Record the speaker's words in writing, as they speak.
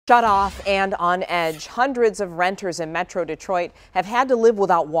Shut off and on edge, hundreds of renters in Metro Detroit have had to live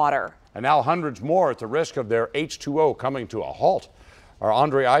without water. And now hundreds more at the risk of their H2O coming to a halt. Our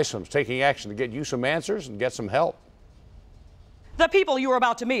Andre Isom's taking action to get you some answers and get some help. The people you are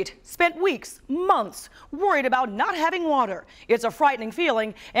about to meet spent weeks, months, worried about not having water. It's a frightening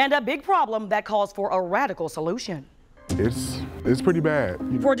feeling and a big problem that calls for a radical solution. It's pretty bad.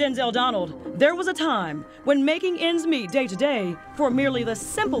 For Denzel Donald, there was a time when making ends meet day to day for merely the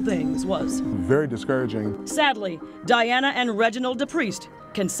simple things was very discouraging. Sadly, Diana and Reginald DePriest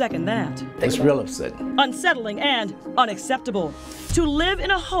can second that. It's real upsetting. Unsettling and unacceptable. To live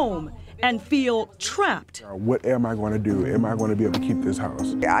in a home and feel trapped. What am I going to do? Am I going to be able to keep this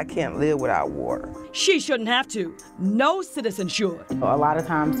house? I can't live without water. She shouldn't have to. No citizen should. A lot of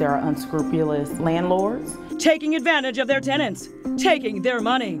times there are unscrupulous landlords. Taking advantage of their tenants, taking their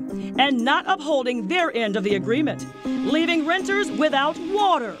money, and not upholding their end of the agreement, leaving renters without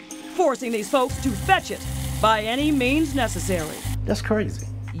water, forcing these folks to fetch it by any means necessary. That's crazy.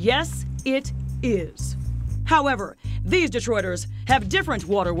 Yes, it is. However, these Detroiters have different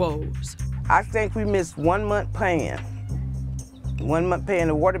water woes. I think we missed 1 month paying. 1 month paying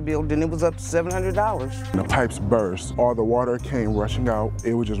the water bill, then it was up to $700. The pipes burst. All the water came rushing out.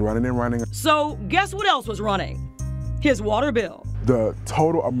 It was just running and running. So guess what else was running? His water bill. The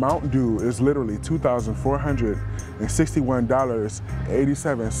total amount due is literally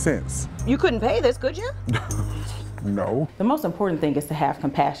 $2,461.87. You couldn't pay this, could you? No. The most important thing is to have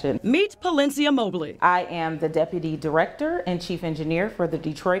compassion. Meet Palencia Mobley. I am the Deputy Director and Chief Engineer for the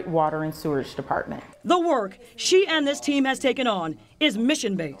Detroit Water and Sewerage Department. The work she and this team has taken on is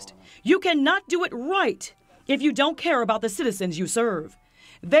mission-based. You cannot do it right if you don't care about the citizens you serve.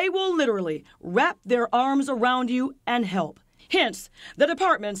 They will literally wrap their arms around you and help. Hence, the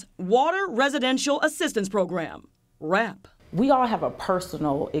department's Water Residential Assistance Program, WRAP. We all have a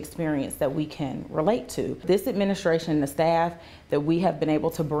personal experience that we can relate to. This administration and the staff that we have been able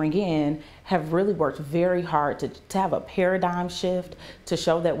to bring in have really worked very hard to have a paradigm shift to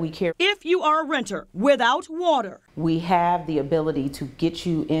show that we care. If you are a renter without water, we have the ability to get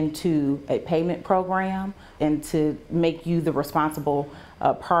you into a payment program and to make you the responsible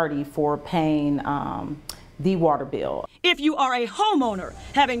party for paying the water bill. If you are a homeowner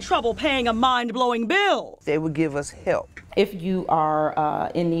having trouble paying a mind-blowing bill, they would give us help. If you are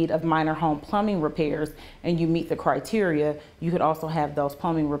in need of minor home plumbing repairs and you meet the criteria, you could also have those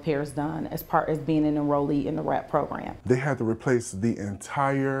plumbing repairs done as part as being an enrollee in the WRAP program. They had to replace the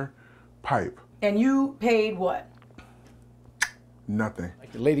entire pipe. And you paid what? Nothing.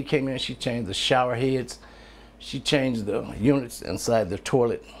 Like the lady came in, she changed the shower heads, she changed the units inside the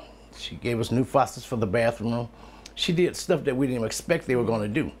toilet, she gave us new faucets for the bathroom. She did stuff that we didn't expect they were going to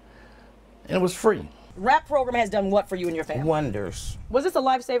do, and it was free. WRAP program has done what for you and your family? Wonders. Was this a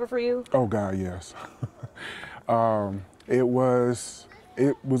lifesaver for you? Oh God, yes. It was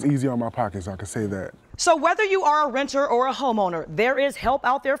easy on my pockets, I could say that. So whether you are a renter or a homeowner, there is help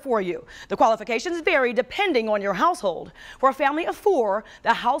out there for you. The qualifications vary depending on your household. For a family of 4,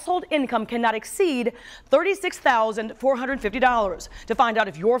 the household income cannot exceed $36,450. To find out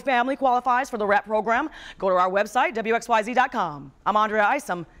if your family qualifies for the WRAP program, go to our website, WXYZ.com. I'm Andrea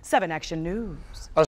Isom, 7 Action News.